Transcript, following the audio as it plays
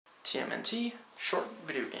TMNT, short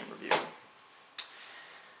video game review.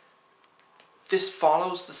 This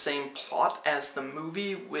follows the same plot as the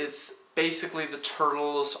movie, with basically the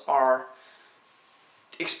turtles are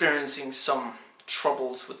experiencing some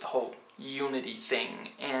troubles with the whole unity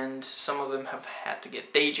thing, and some of them have had to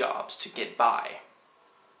get day jobs to get by.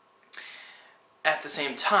 At the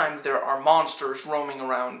same time, there are monsters roaming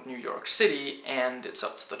around New York City, and it's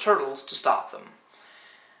up to the turtles to stop them.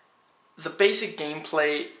 The basic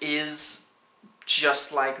gameplay is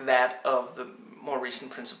just like that of the more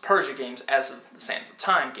recent Prince of Persia games, as of the Sands of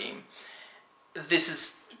Time game. This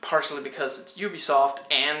is partially because it's Ubisoft,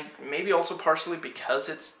 and maybe also partially because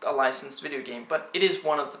it's a licensed video game, but it is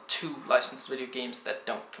one of the two licensed video games that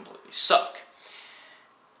don't completely suck.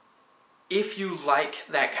 If you like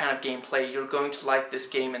that kind of gameplay, you're going to like this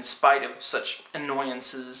game in spite of such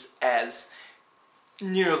annoyances as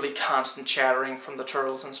nearly constant chattering from the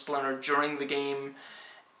Turtles and Splinter during the game,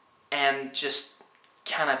 and just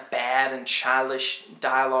kind of bad and childish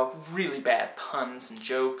dialogue, really bad puns and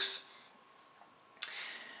jokes,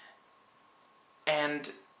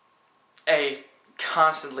 and a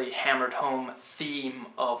constantly hammered home theme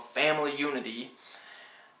of family unity.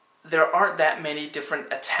 There aren't that many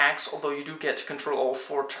different attacks, although you do get to control all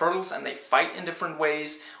four turtles, and they fight in different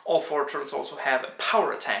ways. All four turtles also have a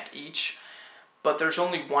power attack each, but there's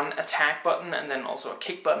only one attack button, and then also a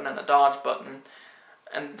kick button and a dodge button,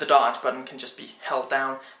 and the dodge button can just be held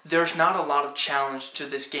down. There's not a lot of challenge to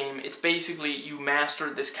this game. It's basically you master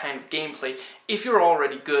this kind of gameplay. If you're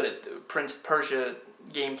already good at the Prince of Persia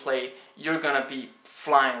gameplay, you're gonna be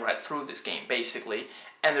flying right through this game, basically,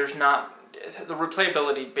 and there's not... the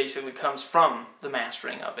replayability basically comes from the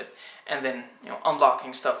mastering of it, and then,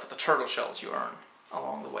 unlocking stuff with the turtle shells you earn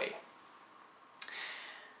along the way.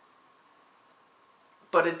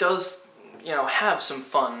 But it does, have some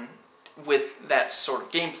fun with that sort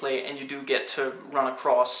of gameplay, and you do get to run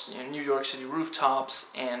across New York City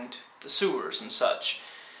rooftops and the sewers and such,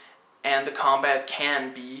 and the combat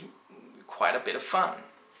can be quite a bit of fun.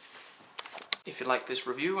 If you like this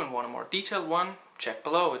review and want a more detailed one, check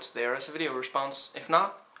below, it's there as a video response. If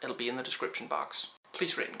not, it'll be in the description box.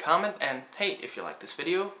 Please rate and comment, and hey, if you like this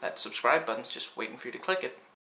video, that subscribe button's just waiting for you to click it.